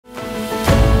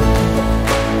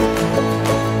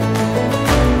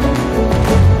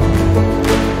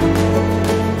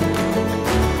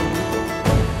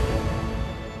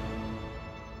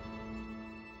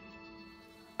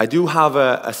I do have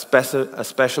a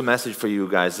special message for you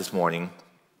guys this morning.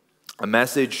 A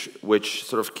message which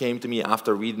sort of came to me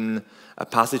after reading a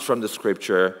passage from the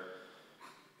scripture.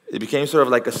 It became sort of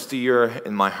like a steer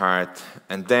in my heart.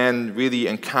 And then really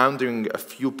encountering a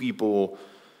few people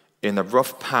in a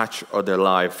rough patch of their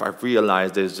life, I've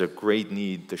realized there's a great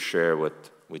need to share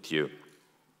with you.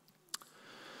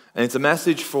 And it's a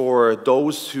message for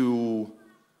those who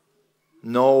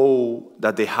know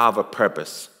that they have a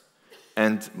purpose.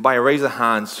 And by a raise of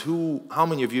hands, how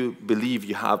many of you believe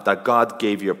you have that God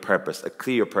gave you a purpose, a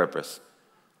clear purpose?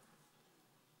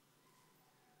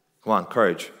 Come on,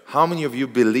 courage. How many of you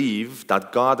believe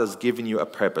that God has given you a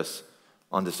purpose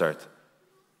on this earth?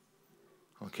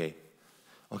 Okay,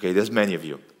 there's many of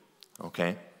you.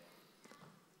 Okay,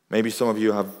 maybe some of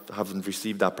you haven't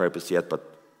received that purpose yet,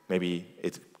 but maybe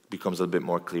it becomes a bit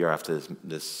more clear after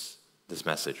this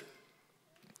message.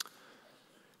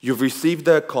 You've received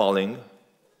the calling,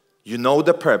 you know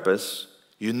the purpose,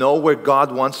 you know where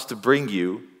God wants to bring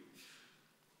you,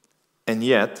 and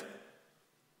yet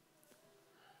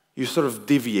you sort of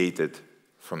deviated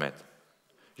from it.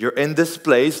 You're in this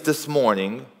place this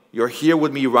morning, you're here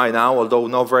with me right now, although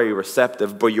not very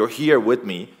receptive, but you're here with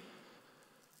me,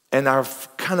 and I've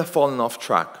kind of fallen off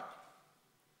track.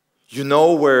 You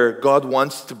know where God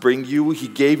wants to bring you, He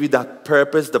gave you that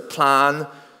purpose, the plan,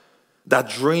 that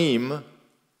dream,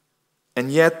 and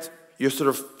yet, you're sort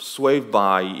of swayed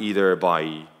by either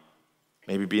by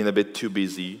maybe being a bit too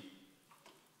busy,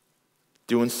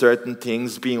 doing certain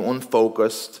things, being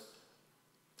unfocused,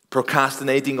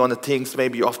 procrastinating on the things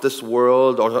maybe of this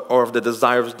world or of the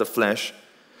desires of the flesh,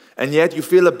 and yet you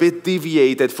feel a bit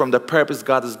deviated from the purpose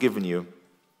God has given you.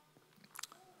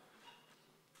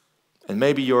 And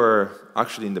maybe you're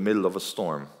actually in the middle of a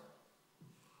storm.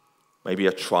 Maybe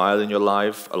a trial in your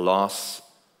life, a loss,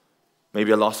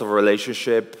 maybe a loss of a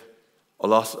relationship, a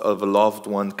loss of a loved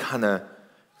one kind of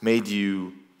made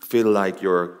you feel like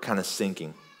you're kind of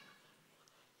sinking.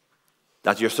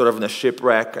 That you're sort of in a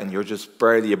shipwreck and you're just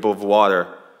barely above water.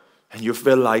 And you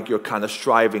feel like you're kind of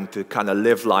striving to kind of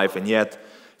live life, and yet it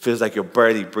feels like you're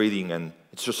barely breathing, and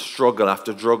it's just struggle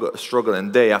after struggle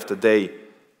and day after day.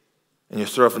 And you're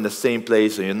sort of in the same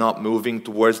place, and you're not moving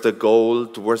towards the goal,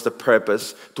 towards the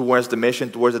purpose, towards the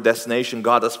mission, towards the destination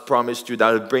God has promised you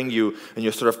that will bring you, and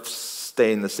you're sort of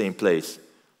staying in the same place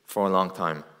for a long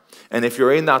time. And if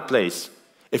you're in that place,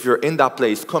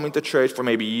 coming to church for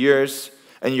maybe years,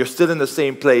 and you're still in the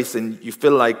same place, and you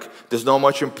feel like there's not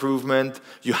much improvement,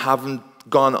 you haven't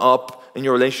gone up in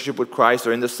your relationship with Christ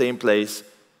or in the same place,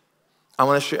 I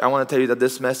want to tell you that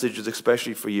this message is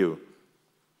especially for you.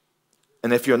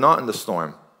 And if you're not in the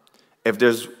storm, if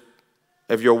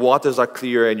your waters are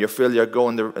clear and you feel you're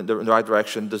going in the right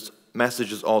direction, this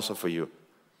message is also for you.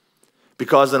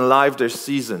 Because in life there's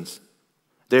seasons.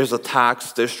 There's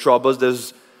attacks, there's troubles,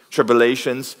 there's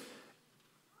tribulations.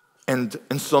 And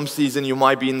in some season you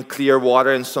might be in clear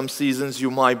water, in some seasons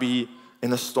you might be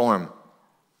in a storm.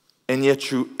 And yet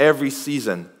through every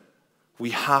season, we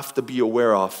have to be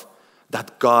aware of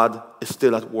that God is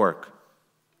still at work.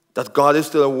 That God is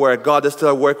still at work. God is still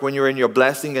at work when you're in your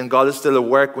blessing, and God is still at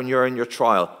work when you're in your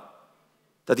trial.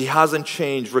 That He hasn't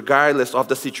changed regardless of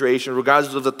the situation,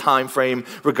 regardless of the time frame,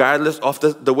 regardless of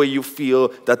the way you feel,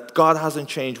 that God hasn't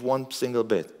changed one single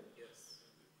bit. Yes.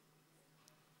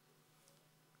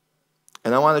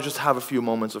 And I want to just have a few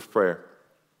moments of prayer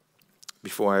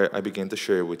before I begin to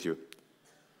share with you.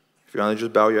 If you want to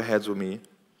just bow your heads with me.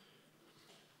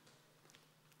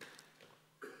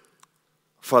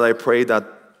 Father, I pray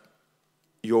that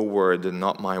your word and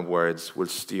not my words will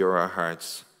steer our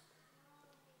hearts.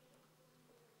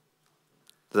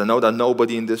 That I know that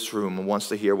nobody in this room wants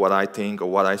to hear what I think or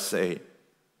what I say.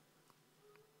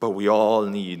 But we all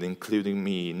need, including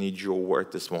me, need your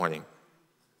word this morning.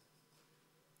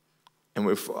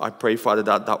 And I pray, Father,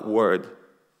 that that word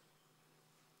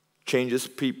changes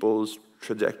people's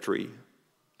trajectory,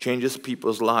 changes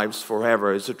people's lives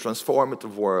forever. It's a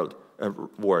transformative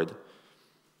word.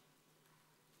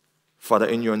 Father,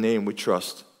 in your name we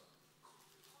trust.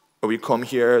 But we come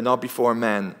here not before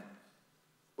man,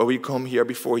 but we come here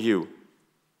before you.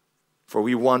 For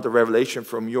we want a revelation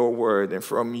from your word, and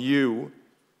from you,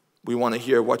 we want to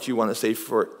hear what you want to say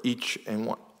for each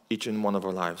and one of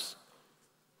our lives.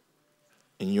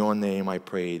 In your name I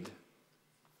prayed.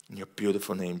 In your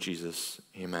beautiful name, Jesus.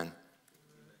 Amen.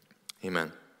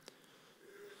 Amen.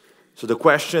 So the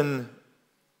question,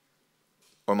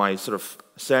 or my sort of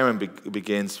sermon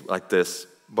begins like this,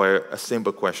 by a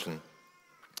simple question.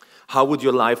 How would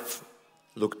your life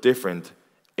look different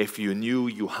if you knew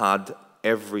you had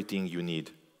everything you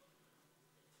need?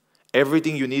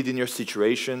 Everything you need in your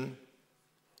situation,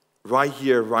 right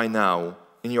here, right now,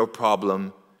 in your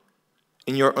problem,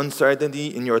 in your uncertainty,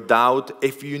 in your doubt,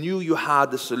 if you knew you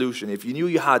had the solution, if you knew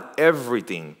you had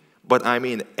everything, but I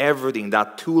mean everything,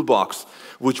 that toolbox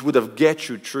which would have get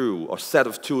you through, or set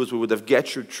of tools which would have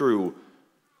get you through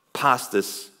past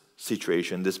this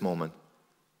situation, this moment,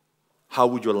 how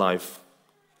would your life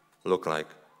look like?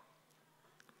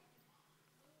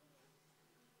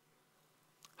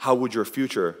 How would your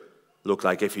future look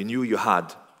like if you knew you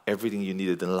had everything you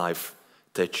needed in life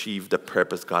to achieve the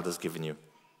purpose God has given you?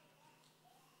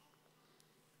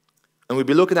 And we'll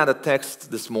be looking at a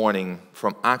text this morning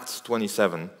from Acts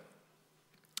 27.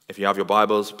 If you have your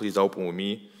Bibles, please open with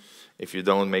me. If you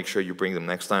don't, make sure you bring them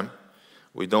next time.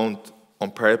 We don't,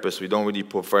 on purpose, we don't really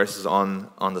put verses on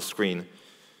the screen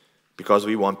because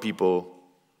we want people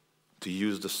to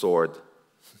use the sword,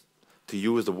 to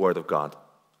use the Word of God.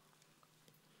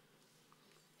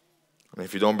 And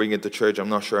if you don't bring it to church, I'm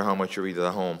not sure how much you read it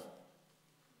at home,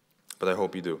 but I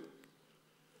hope you do.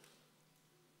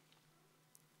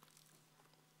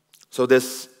 So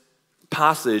this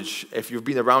passage, if you've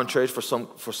been around church for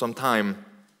some time,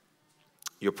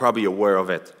 you're probably aware of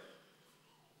it.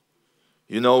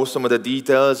 You know some of the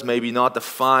details, maybe not the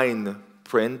fine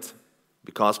print,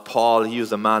 because Paul, he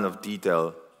was a man of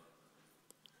detail.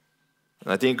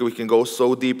 And I think we can go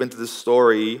so deep into this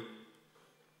story,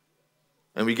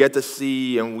 and we get to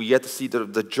see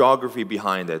the geography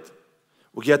behind it.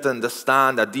 We get to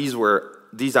understand that these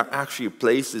are actually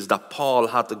places that Paul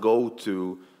had to go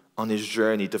to on his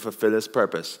journey to fulfill his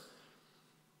purpose.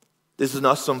 This is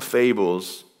not some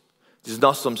fables. This is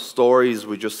not some stories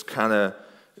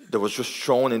that was just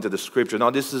thrown into the scripture.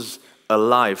 No, this is a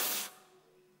life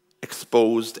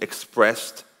exposed,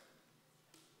 expressed,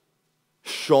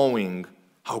 showing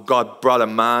how God brought a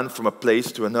man from a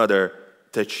place to another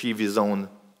to achieve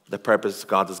the purpose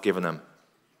God has given him.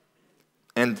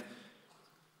 And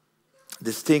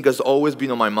this thing has always been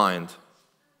on my mind.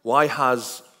 Why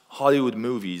has Hollywood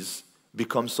movies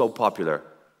become so popular?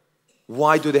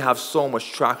 Why do they have so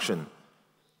much traction?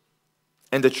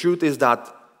 And the truth is that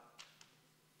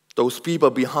those people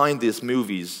behind these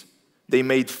movies, they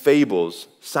made fables,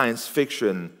 science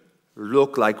fiction,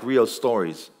 look like real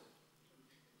stories.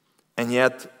 And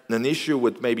yet, an issue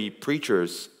with maybe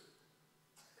preachers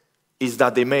is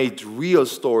that they made real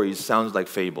stories sound like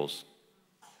fables.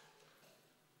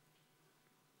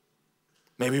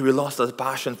 Maybe we lost our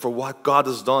passion for what God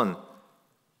has done.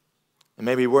 And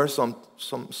maybe we're some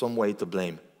way to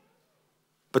blame.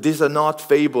 But these are not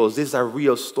fables, these are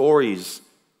real stories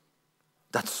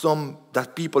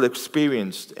that people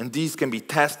experienced, and these can be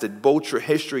tested both through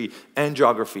history and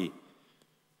geography.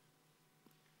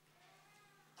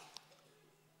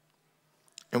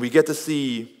 And we get to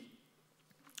see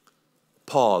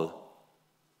Paul's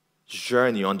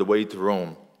journey on the way to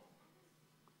Rome.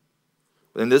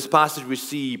 In this passage, we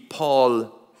see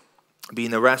Paul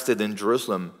being arrested in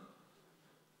Jerusalem.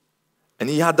 And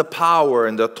he had the power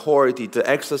and the authority to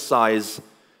exercise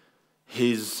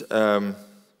his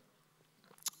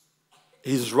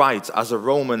rights as a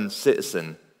Roman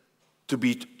citizen to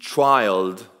be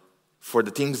trialed for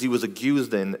the things he was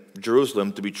accused in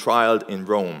Jerusalem, to be trialed in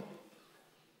Rome.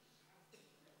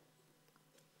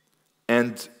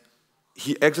 And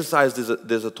he exercised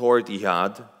this authority he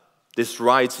had, these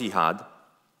rights he had,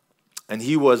 and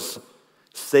he was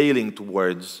sailing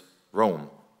towards Rome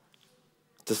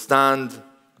to stand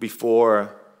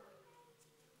before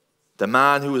the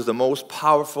man who was the most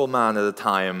powerful man at the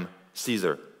time,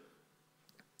 Caesar.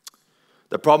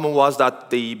 The problem was that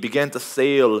they began to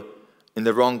sail in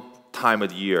the wrong time of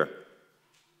the year.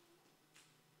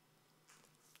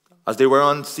 As they were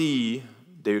on sea,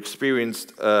 they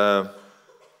experienced a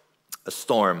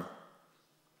storm.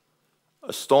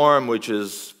 A storm which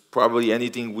is probably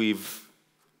anything we've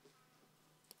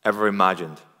ever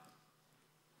imagined.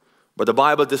 But the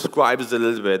Bible describes it a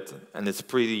little bit, and it's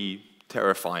pretty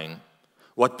terrifying.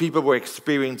 What people were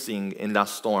experiencing in that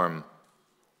storm.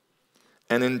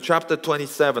 And in chapter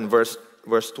 27, verse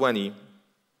 20,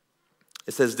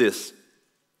 it says this: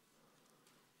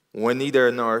 when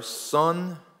neither nor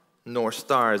sun nor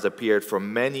stars appeared for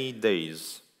many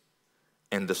days,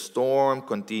 and the storm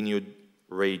continued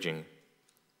raging,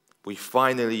 we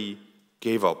finally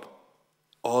gave up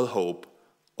all hope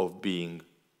of being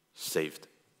saved.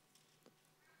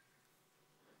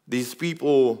 These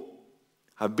people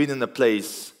have been in a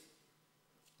place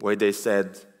where they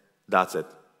said, that's it,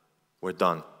 we're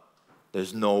done.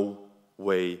 There's no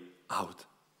way out.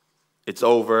 It's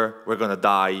over, we're going to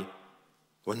die,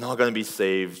 we're not going to be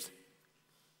saved.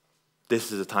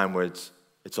 This is a time where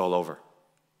it's all over.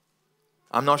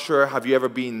 I'm not sure, have you ever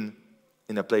been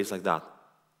in a place like that?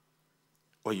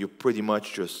 or you pretty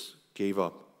much just gave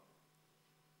up?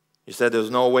 You said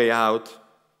there's no way out.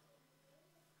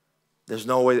 There's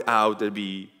no way out. There'll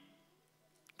be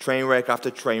train wreck after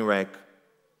train wreck,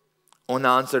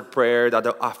 unanswered prayer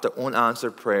after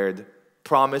unanswered prayer,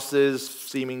 promises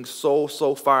seeming so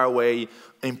far away,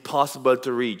 impossible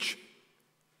to reach.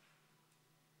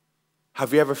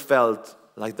 Have you ever felt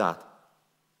like that?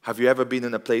 Have you ever been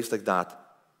in a place like that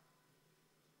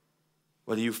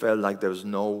where you felt like there was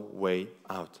no way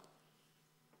out?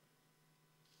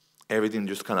 Everything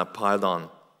just kind of piled on.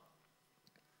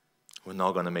 We're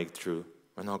not going to make it through.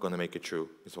 We're not going to make it through,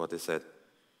 is what they said.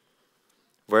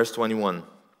 Verse 21.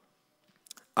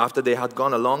 After they had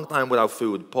gone a long time without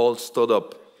food, Paul stood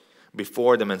up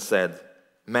before them and said,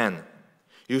 "Men,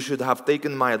 you should have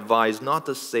taken my advice not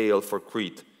to sail for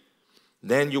Crete.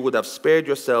 Then you would have spared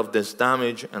yourself this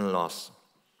damage and loss.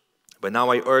 But now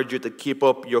I urge you to keep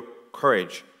up your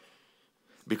courage,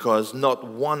 because not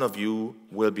one of you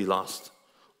will be lost.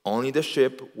 Only the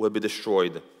ship will be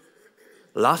destroyed.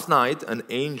 Last night, an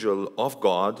angel of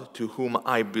God, to whom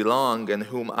I belong and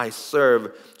whom I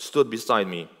serve, stood beside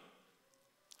me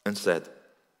and said,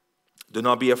 'Do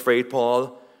not be afraid,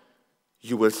 Paul.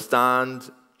 You will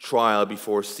stand trial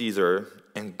before Caesar,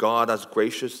 and God has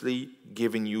graciously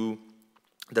given you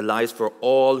the lives for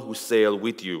all who sail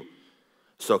with you.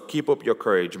 So keep up your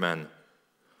courage, men.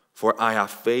 For I have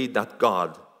faith that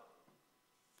God,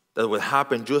 that will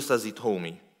happen just as he told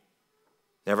me.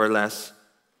 Nevertheless,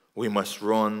 we must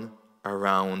run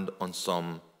around on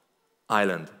some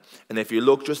island.'" And if you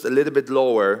look just a little bit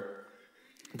lower,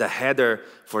 the header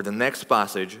for the next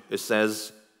passage, it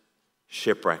says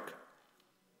shipwreck.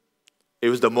 It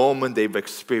was the moment they've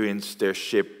experienced their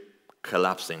ship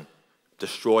collapsing,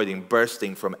 destroyed and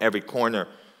bursting from every corner.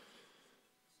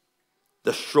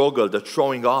 The struggle, the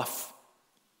throwing off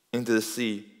into the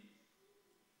sea,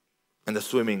 and the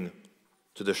swimming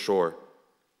to the shore.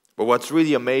 But what's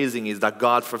really amazing is that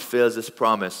God fulfills this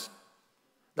promise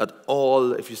that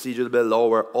all, if you see just a bit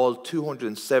lower, all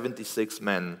 276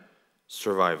 men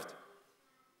survived.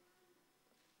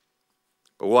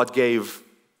 But what gave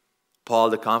Paul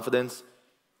the confidence?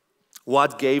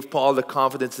 What gave Paul the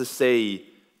confidence to say,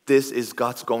 this is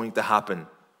God's going to happen?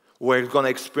 We're going to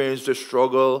experience the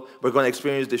struggle, we're going to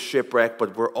experience the shipwreck,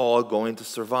 but we're all going to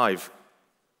survive.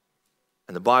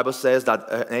 And the Bible says that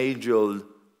an angel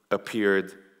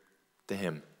appeared to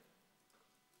him.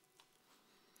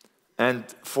 And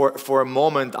for a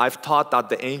moment, I've thought that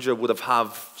the angel would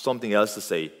have something else to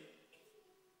say.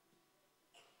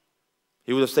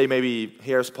 He would have said maybe,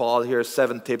 "Here's Paul, here's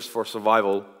 7 tips for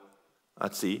survival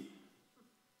at sea."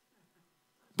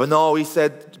 But no, he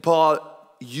said, "Paul,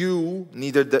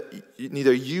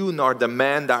 neither you nor the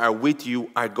men that are with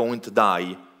you are going to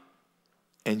die,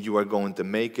 and you are going to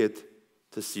make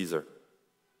it to Caesar."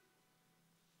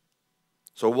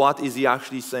 So what is he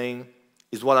actually saying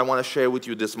is what I want to share with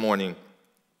you this morning.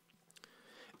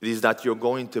 It is that you're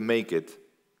going to make it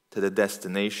to the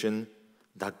destination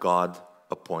that God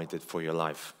appointed for your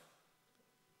life.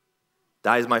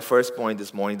 That is my first point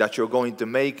this morning, that you're going to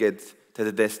make it to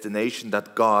the destination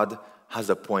that God has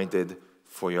appointed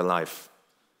for your life.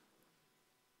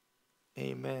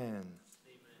 Amen.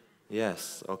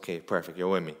 Yes, okay, perfect, you're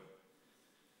with me.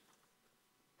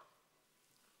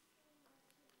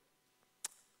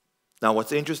 Now,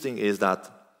 what's interesting is that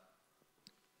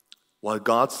while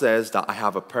God says that I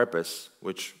have a purpose,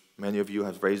 which many of you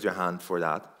have raised your hand for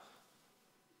that,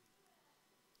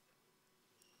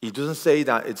 He doesn't say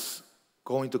that it's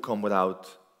going to come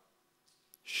without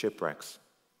shipwrecks,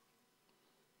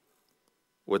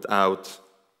 without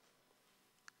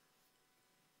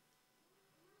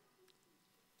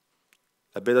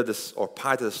a bit of this, or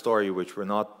part of the story which we're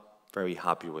not very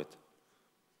happy with.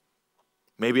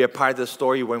 Maybe a part of the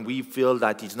story when we feel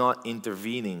that He's not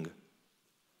intervening,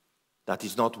 that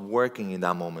He's not working in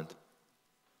that moment.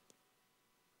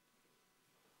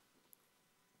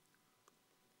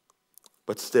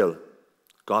 But still,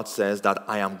 God says that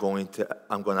I'm going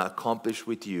to accomplish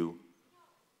with you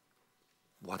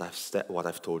what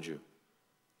I've told you.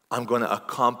 I'm going to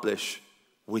accomplish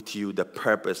with you the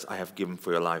purpose I have given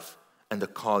for your life and the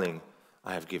calling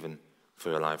I have given for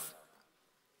your life.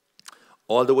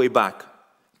 All the way back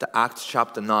to Acts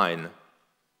chapter 9,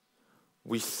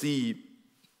 we see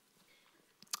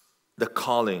the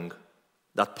calling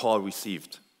that Paul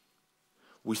received.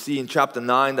 We see in chapter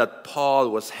 9 that Paul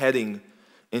was heading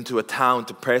into a town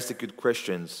to persecute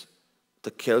Christians,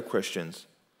 to kill Christians.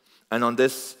 And on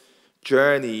this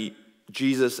journey,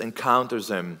 Jesus encounters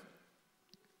him,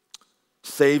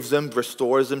 saves him,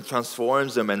 restores him,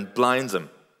 transforms him, and blinds him.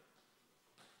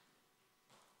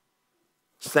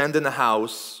 sent in a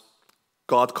house,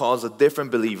 God calls a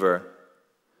different believer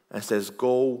and says,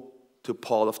 go to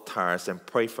Paul of Tarsus and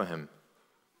pray for him.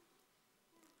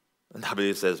 And that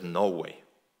believer says, no way.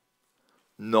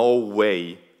 No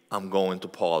way I'm going to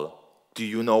Paul. Do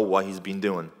you know what he's been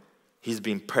doing? He's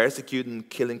been persecuting,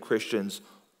 killing Christians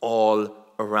all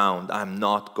around. I'm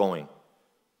not going.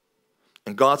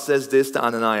 And God says this to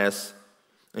Ananias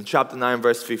in chapter 9,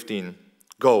 verse 15.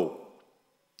 Go.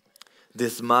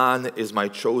 This man is my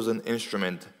chosen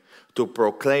instrument to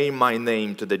proclaim my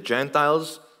name to the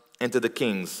Gentiles and to the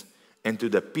kings and to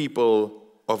the people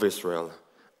of Israel.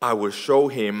 I will show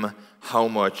him how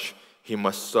much he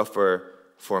must suffer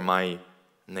for my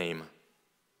name.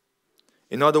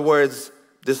 In other words,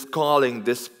 this calling,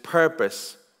 this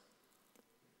purpose,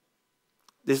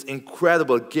 this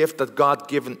incredible gift that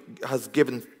God has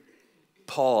given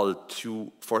Paul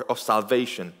of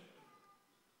salvation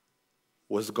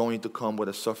was going to come with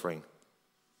a suffering.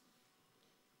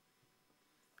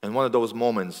 And one of those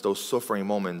moments, those suffering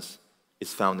moments,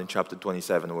 is found in chapter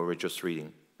 27 where we're just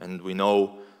reading. And we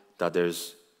know that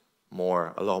there's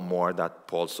a lot more that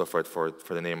Paul suffered for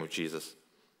the name of Jesus.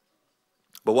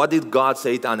 But what did God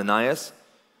say to Ananias?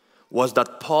 Was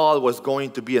that Paul was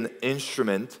going to be an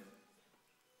instrument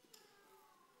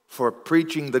for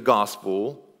preaching the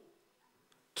gospel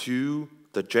to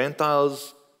the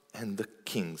Gentiles and the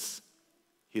kings.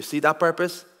 You see that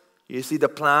purpose? You see the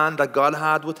plan that God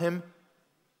had with him?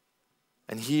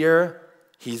 And here,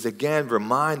 he's again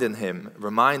reminding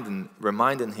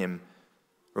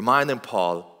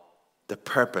Paul the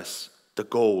purpose, the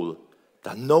goal,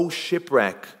 that no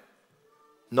shipwreck,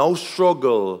 no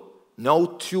struggle, no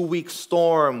 2-week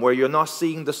storm where you're not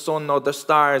seeing the sun or the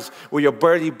stars, where you're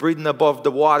barely breathing above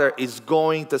the water is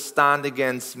going to stand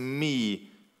against me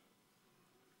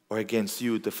or against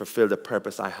you to fulfill the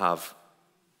purpose I have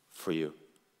for you.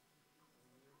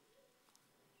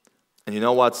 And you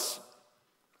know what's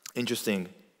interesting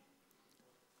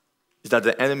is that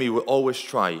the enemy will always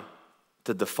try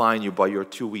to define you by your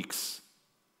 2 weeks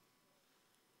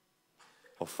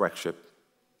of wreckship.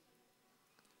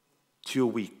 2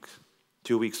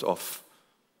 weeks off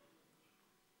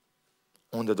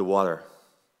under the water.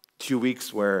 2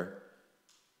 weeks where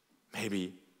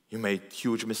maybe you made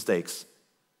huge mistakes.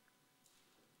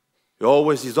 He's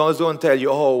always going to tell you,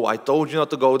 oh, I told you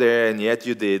not to go there, and yet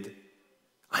you did.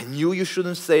 I knew you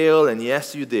shouldn't sail, and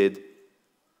yes, you did.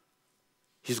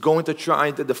 He's going to try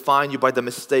to define you by the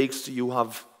mistakes you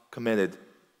have committed.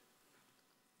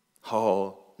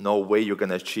 Oh, no way you're going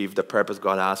to achieve the purpose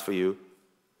God has for you.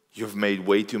 You've made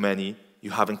way too many. You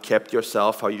haven't kept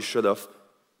yourself how you should have.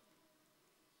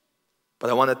 But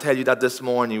I want to tell you that this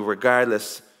morning,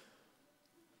 regardless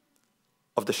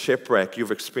of the shipwreck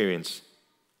you've experienced,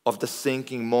 of the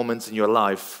sinking moments in your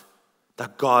life,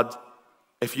 that God,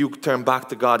 if you turn back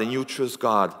to God and you choose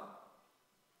God,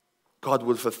 God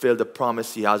will fulfill the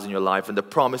promise He has in your life and the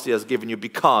promise He has given you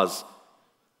because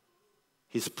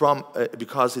His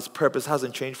purpose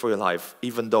hasn't changed for your life,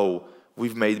 even though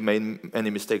we've made many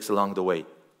mistakes along the way.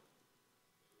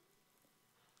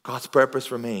 God's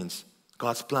purpose remains.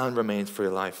 God's plan remains for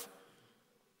your life.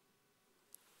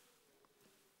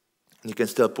 And you can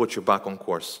still put you back on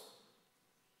course.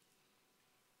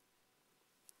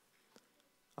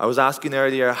 I was asking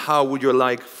earlier, how would your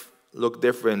life look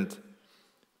different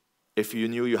if you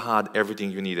knew you had everything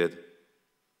you needed?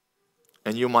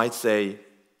 And you might say,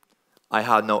 I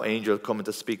had no angel coming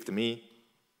to speak to me.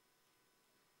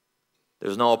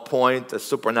 There's no point, a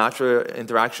supernatural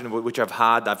interaction which I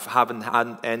haven't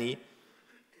had any.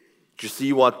 Do you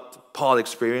see what Paul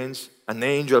experienced? An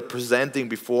angel presenting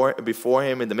before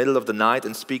him in the middle of the night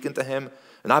and speaking to him.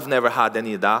 And I've never had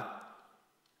any of that.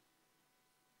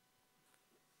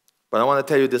 But I want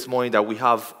to tell you this morning that we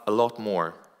have a lot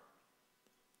more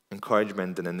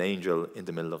encouragement than an angel in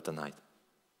the middle of the night.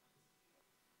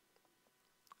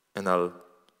 And I'll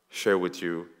share with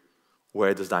you,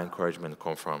 where does that encouragement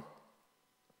come from?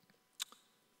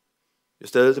 You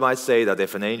still might say that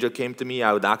if an angel came to me,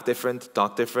 I would act different,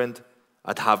 talk different.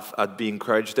 I'd be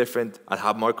encouraged different. I'd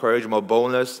have more courage, more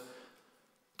boldness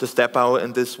to step out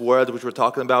in this world which we're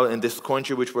talking about, in this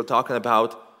country which we're talking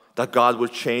about, that God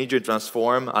would change and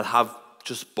transform. I'd have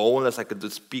just boldness. I could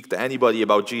just speak to anybody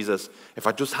about Jesus if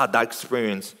I just had that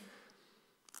experience.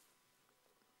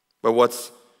 But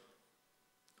what's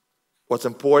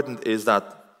important is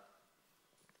that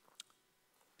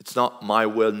it's not my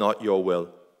will, not your will.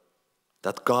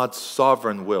 That God's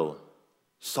sovereign will,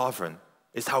 sovereign,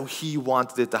 is how He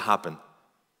wanted it to happen.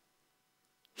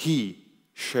 He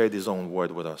shared His own word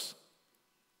with us.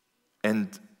 And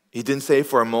He didn't say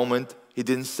for a moment, He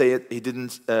didn't say it. He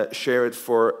didn't share it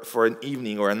for an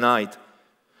evening or a night.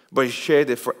 But He shared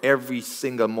it for every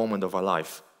single moment of our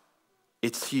life.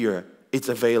 It's here. It's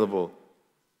available.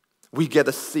 We get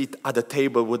a seat at the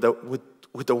table with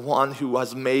the one who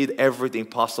has made everything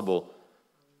possible.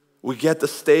 We get to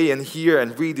stay and hear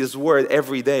and read His word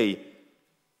every day.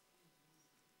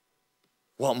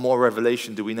 What more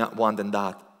revelation do we not want than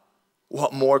that?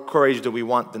 What more courage do we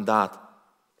want than that?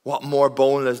 What more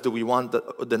boldness do we want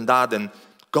than that? And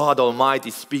God Almighty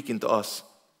speaking to us.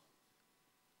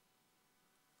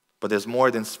 But there's more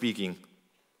than speaking.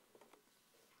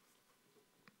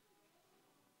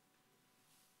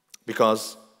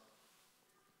 Because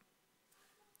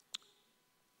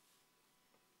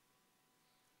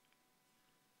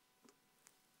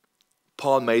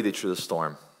Paul made it through the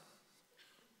storm.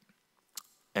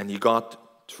 And he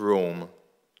got to Rome.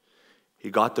 He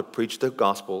got to preach the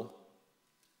gospel.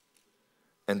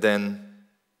 And then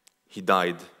he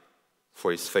died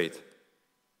for his faith.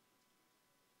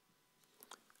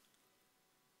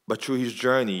 But through his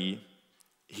journey,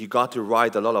 he got to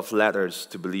write a lot of letters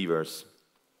to believers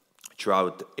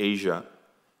throughout Asia.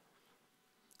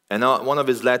 And one of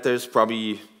his letters,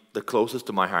 probably the closest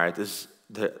to my heart, is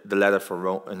the letter for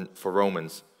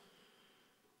Romans.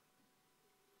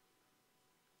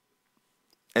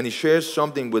 And he shares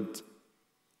something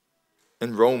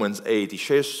in Romans 8, he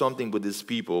shares something with his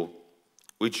people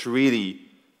which really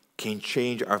can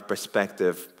change our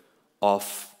perspective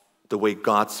of the way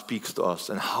God speaks to us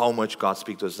and how much God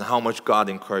speaks to us and how much God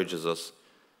encourages us.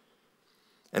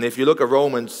 And if you look at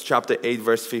Romans chapter 8,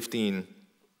 verse 15,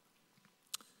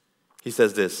 he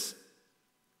says this: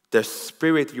 "The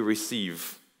spirit you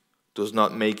receive does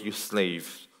not make you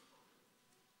slaves,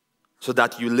 so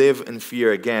that you live in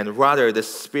fear again. Rather, the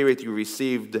spirit you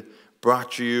received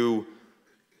brought you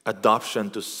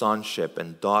adoption to sonship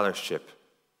and daughtership.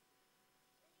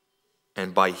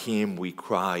 And by Him we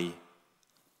cry,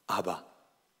 Abba,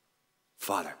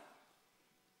 Father."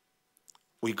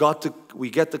 We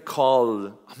get to call,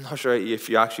 I'm not sure if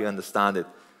you actually understand it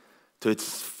to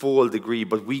its full degree,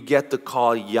 but we get to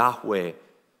call Yahweh,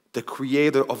 the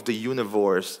creator of the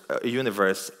universe,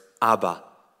 Abba,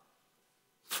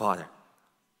 Father.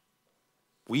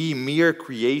 We mere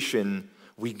creation,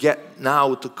 we get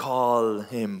now to call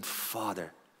Him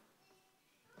Father.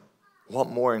 What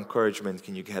more encouragement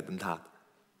can you get than that?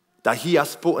 That He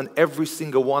has put in every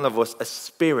single one of us a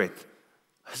spirit,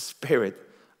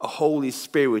 a Holy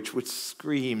Spirit which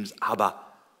screams, Abba.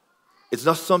 It's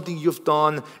not something you've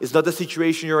done. It's not the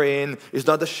situation you're in. It's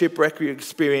not the shipwreck you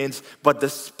experience. But the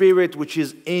Spirit which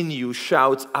is in you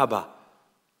shouts, Abba,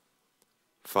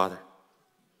 Father.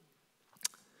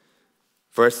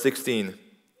 Verse 16.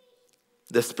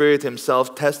 The Spirit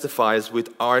Himself testifies with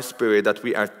our spirit that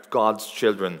we are God's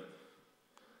children.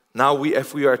 Now,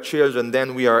 if we are children,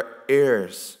 then we are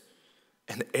heirs,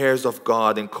 and heirs of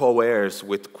God and co-heirs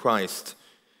with Christ.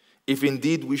 If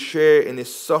indeed we share in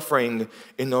His suffering,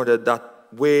 in order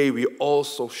that way we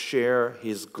also share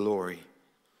His glory.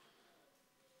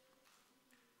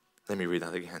 Let me read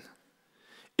that again.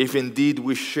 If indeed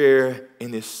we share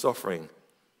in His suffering,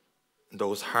 in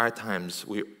those hard times,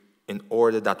 in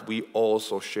order that we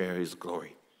also share His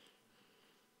glory.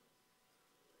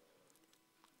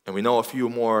 And we know a few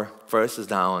more verses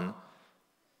down.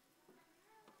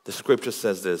 The scripture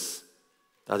says this,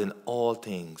 that in all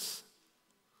things,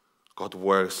 God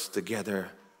works together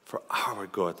for our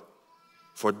good,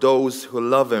 for those who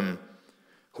love Him,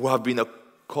 who have been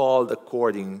called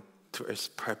according to His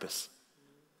purpose.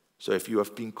 So if you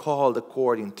have been called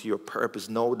according to your purpose,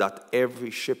 know that every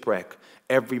shipwreck,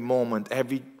 every moment,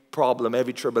 every problem,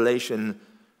 every tribulation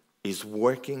is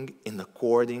working in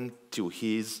according to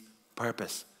His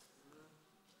purpose.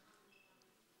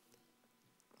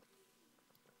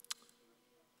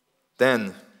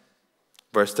 Then,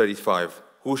 verse 35,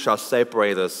 who shall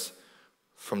separate us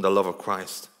from the love of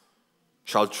Christ?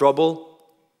 Shall trouble,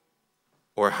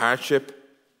 or hardship,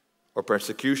 or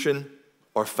persecution,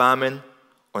 or famine,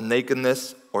 or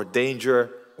nakedness, or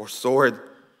danger, or sword?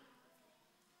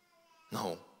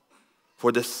 No.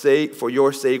 For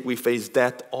your sake we face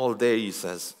death all day, he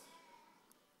says.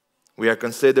 We are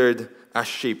considered as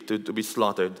sheep to be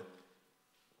slaughtered.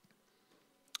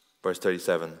 Verse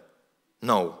 37.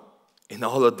 No. In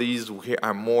all of these we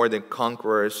are more than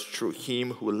conquerors through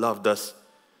Him who loved us.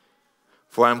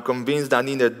 For I am convinced that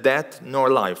neither death nor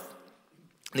life,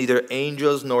 neither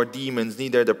angels nor demons,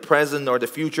 neither the present nor the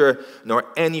future, nor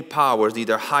any powers,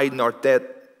 neither height nor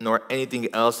depth, nor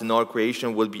anything else in all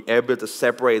creation will be able to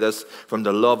separate us from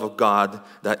the love of God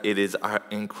that it is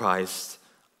in Christ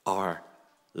our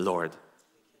Lord.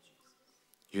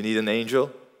 You need an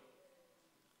angel?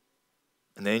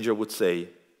 an angel would say,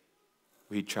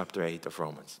 read chapter 8 of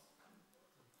Romans.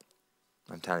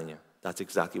 I'm telling you, that's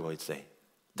exactly what he'd say.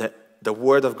 The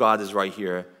word of God is right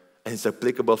here, and it's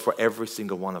applicable for every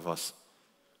single one of us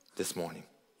this morning.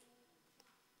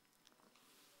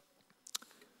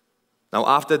 Now,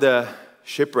 after the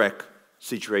shipwreck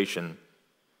situation,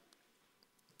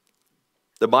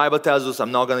 the Bible tells us,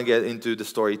 I'm not going to get into the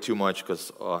story too much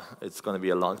because it's going to be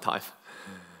a long time.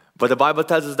 But the Bible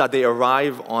tells us that they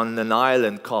arrive on an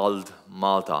island called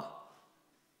Malta.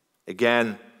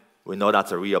 Again, we know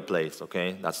that's a real place,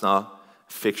 okay? That's not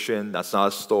fiction, that's not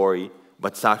a story,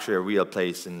 but it's actually a real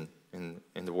place in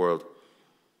the world.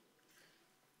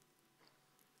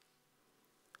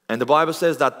 And the Bible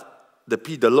says that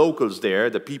the locals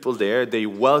there, the people there, they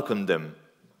welcomed them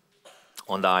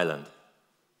on the island.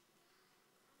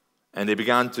 And they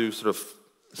began to sort of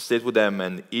sit with them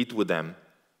and eat with them.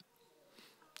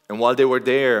 And while they were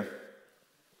there,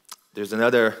 there's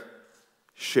another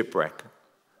shipwreck.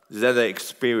 There's another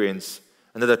experience,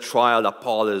 another trial that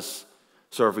Paul is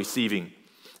sort of receiving.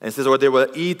 And it says, while they were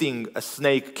eating, a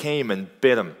snake came and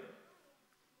bit him.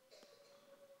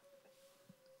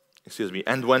 Excuse me.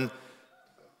 And when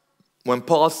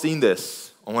Paul seen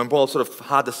this, or when Paul sort of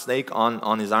had the snake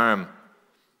on his arm,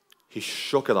 he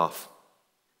shook it off.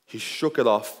 He shook it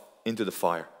off into the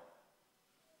fire.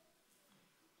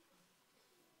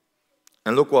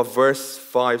 And look what verse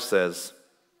 5 says.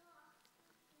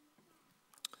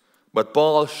 But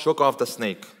Paul shook off the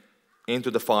snake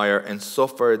into the fire and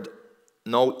suffered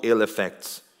no ill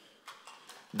effects.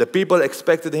 The people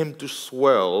expected him to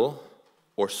swell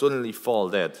or suddenly fall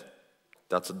dead.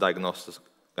 That's a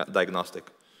diagnostic.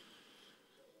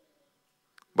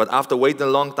 But after waiting a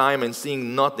long time and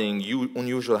seeing nothing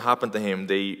unusual happen to him,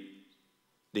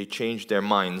 they changed their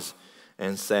minds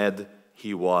and said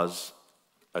he was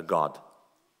a god.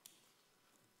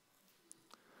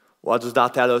 What does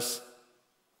that tell us?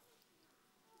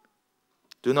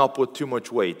 Do not put too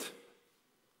much weight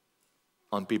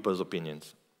on people's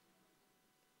opinions.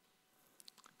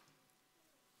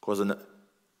 Because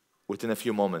within a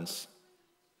few moments,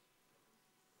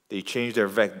 they changed their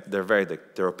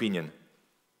verdict, their opinion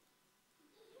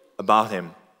about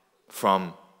him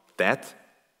from death,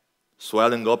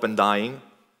 swelling up and dying,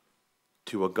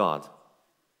 to a god.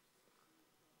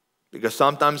 Because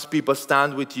sometimes people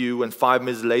stand with you and 5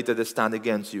 minutes later they stand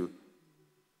against you.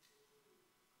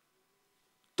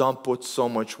 Don't put so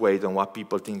much weight on what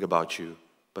people think about you,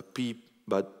 but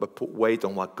put weight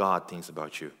on what God thinks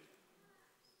about you.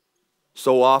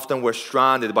 So often we're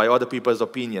stranded by other people's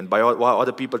opinion, by what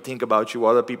other people think about you,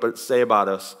 what other people say about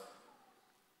us.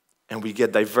 And we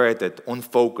get diverted,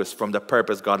 unfocused from the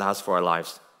purpose God has for our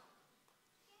lives.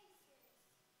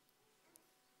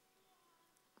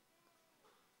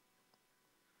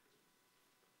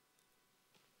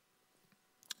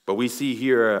 But we see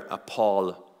here a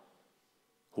Paul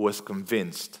who was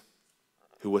convinced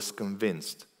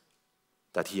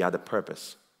that he had a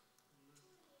purpose.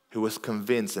 Who was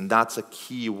convinced, and that's a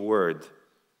key word.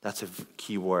 That's a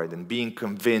key word. And being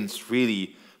convinced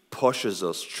really pushes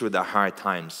us through the hard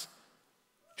times,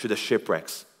 through the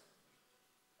shipwrecks.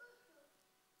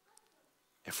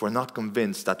 If we're not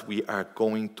convinced that we are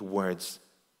going towards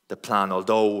the plan,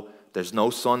 although there's no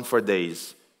sun for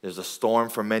days, there's a storm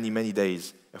for many, many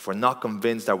days, if we're not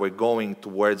convinced that we're going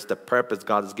towards the purpose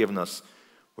God has given us,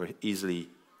 we're easily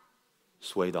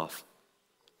swayed off,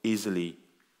 easily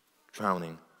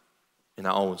drowning in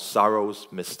our own sorrows,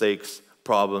 mistakes,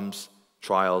 problems,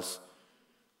 trials,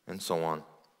 and so on.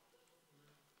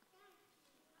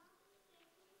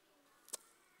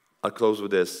 I'll close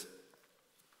with this.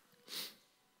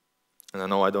 And I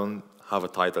know I don't have a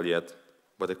title yet,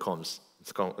 but it comes.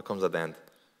 It comes at the end.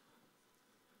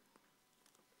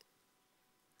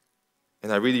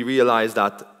 And I really realize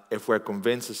that if we're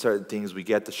convinced of certain things, we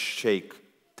get to shake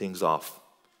things off.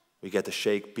 We get to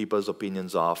shake people's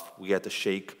opinions off. We get to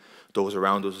shake those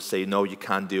around us who say, no, you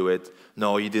can't do it.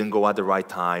 No, you didn't go at the right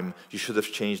time. You should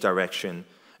have changed direction,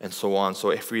 and so on.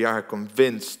 So if we are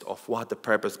convinced of what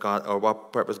purpose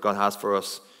God has for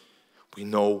us, we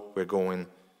know we're going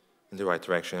in the right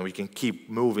direction, and we can keep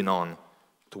moving on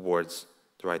towards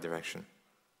the right direction.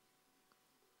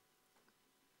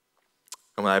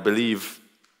 And what I believe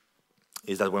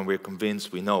is that when we're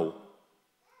convinced, we know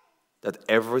that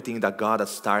everything that God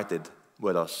has started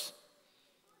with us,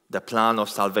 the plan of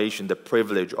salvation, the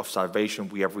privilege of salvation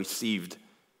we have received,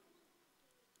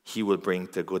 He will bring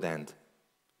to a good end.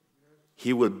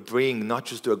 He will bring not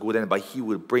just to a good end, but He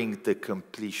will bring to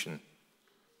completion.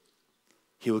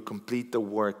 He will complete the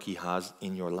work He has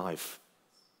in your life.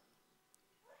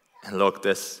 And look,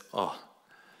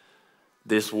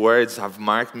 These words have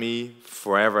marked me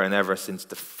forever and ever since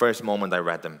the first moment I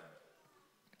read them.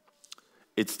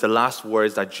 It's the last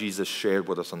words that Jesus shared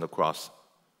with us on the cross.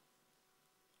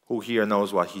 Who here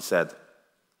knows what he said?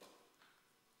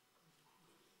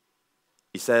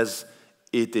 He says,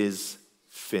 "It is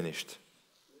finished."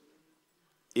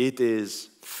 It is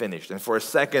finished. And for a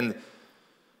second,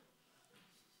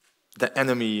 the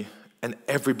enemy and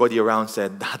everybody around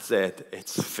said, "That's it,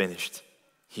 it's finished.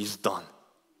 He's done.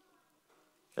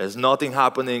 There's nothing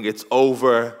happening, it's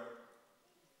over.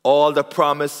 All the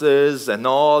promises and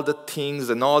all the things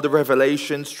and all the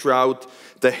revelations throughout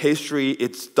the history,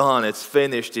 it's done, it's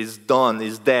finished, it's done,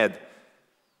 it's dead."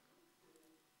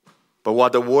 But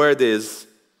what the word is,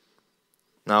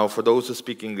 now for those who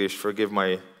speak English, forgive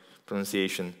my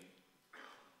pronunciation,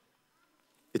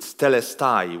 it's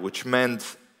telestai, which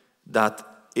meant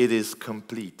that it is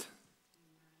complete.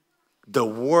 The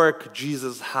work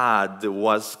Jesus had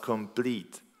was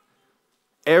complete.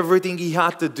 Everything he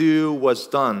had to do was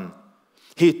done.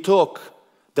 He took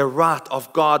the wrath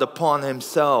of God upon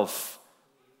himself.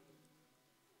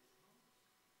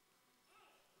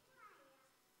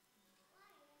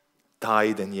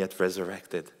 Died and yet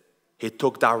resurrected. He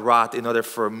took that wrath in order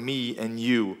for me and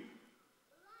you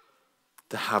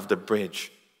to have the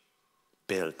bridge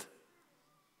built.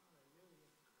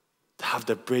 To have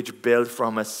the bridge built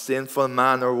from a sinful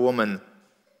man or woman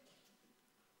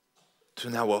to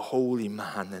now a holy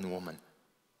man and woman.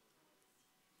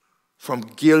 From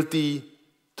guilty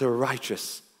to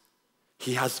righteous.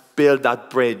 He has built that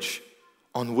bridge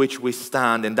on which we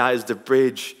stand, and that is the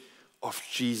bridge of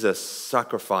Jesus'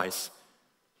 sacrifice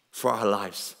for our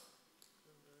lives.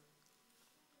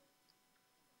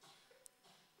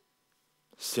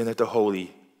 Sinner to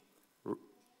holy,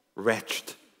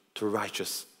 wretched to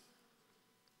righteous.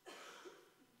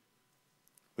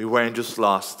 We weren't just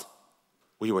lost.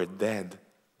 We were dead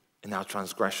in our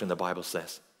transgression, the Bible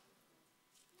says.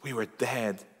 We were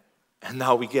dead, and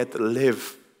now we get to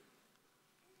live.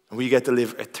 And we get to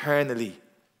live eternally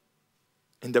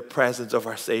in the presence of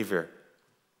our Savior,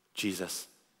 Jesus.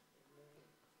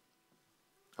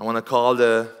 I want to call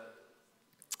the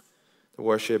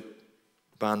worship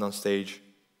band on stage.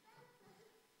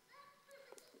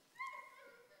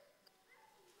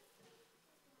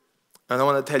 And I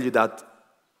want to tell you that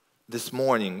this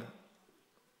morning,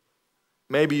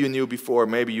 maybe you knew before,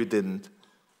 maybe you didn't,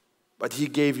 but he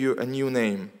gave you a new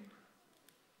name.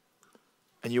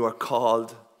 And you are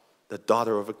called the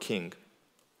daughter of a king.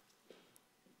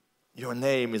 Your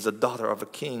name is a daughter of a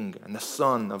king and the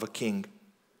son of a king.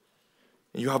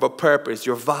 You have a purpose,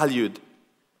 you're valued,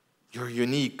 you're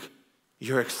unique,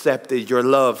 you're accepted, you're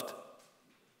loved.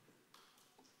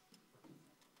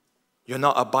 You're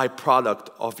not a byproduct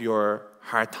of your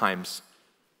hard times.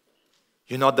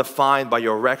 You're not defined by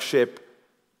your wreckship,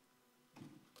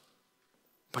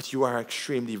 but you are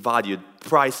extremely valued,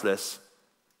 priceless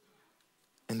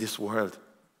in this world.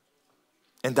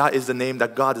 And that is the name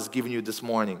that God has given you this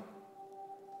morning.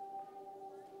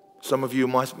 Some of you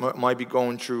might be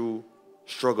going through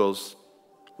struggles.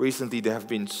 Recently, there have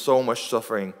been so much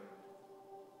suffering.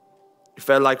 It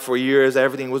felt like for years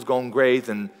everything was going great,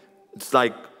 and it's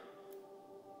like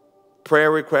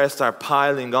prayer requests are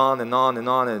piling on and on and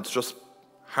on, and it's just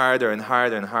harder and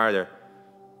harder and harder.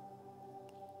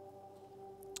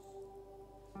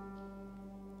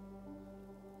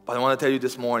 But I want to tell you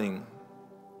this morning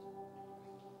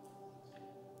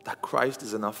that Christ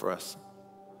is enough for us.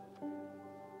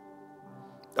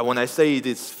 That when I say it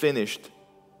is finished,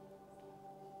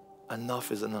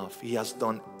 enough is enough. He has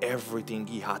done everything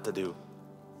he had to do.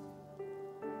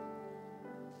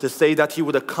 To say that he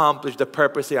would accomplish the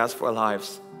purpose he has for our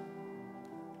lives.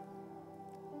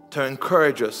 To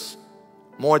encourage us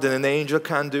more than an angel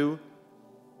can do.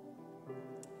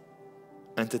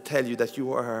 And to tell you that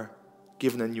you are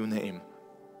given a new name.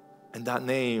 And that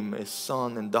name is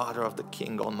son and daughter of the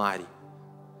King Almighty.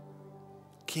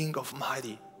 King of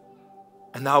Mighty.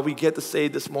 And now we get to say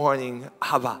this morning,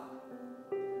 Abba,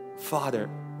 Father,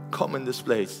 come in this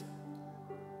place.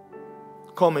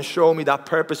 Come and show me that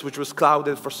purpose which was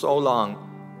clouded for so long.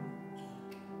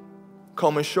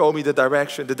 Come and show me the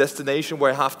direction, the destination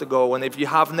where I have to go. And if you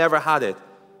have never had it,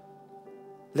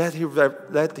 let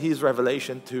his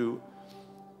revelation to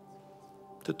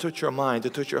touch your mind, to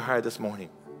touch your heart this morning.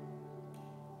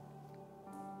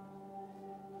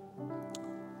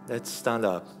 Let's stand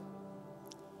up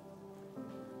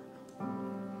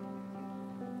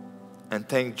and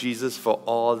thank Jesus for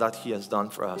all that he has done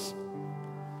for us.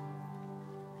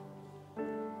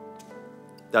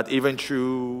 That even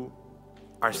through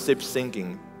our ship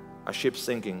sinking,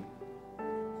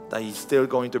 that He's still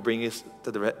going to bring us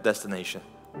to the destination.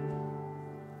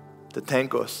 To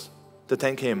thank us, to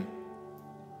thank Him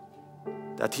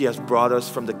that He has brought us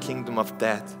from the kingdom of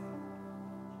death,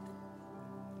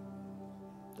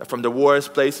 that from the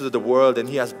worst places of the world, and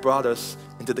He has brought us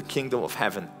into the kingdom of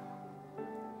heaven.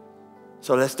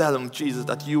 So let's tell Him, Jesus,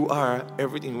 that You are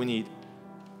everything we need.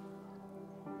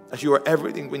 That You are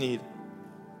everything we need.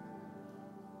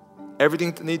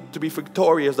 Everything to need to be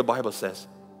victorious, the Bible says.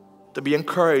 To be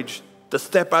encouraged, to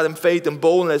step out in faith and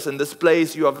boldness in this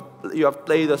place You have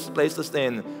placed us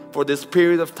in for this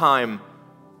period of time.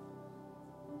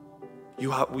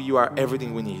 You are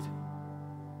everything we need.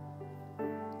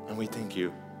 And we thank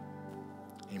You.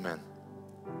 Amen.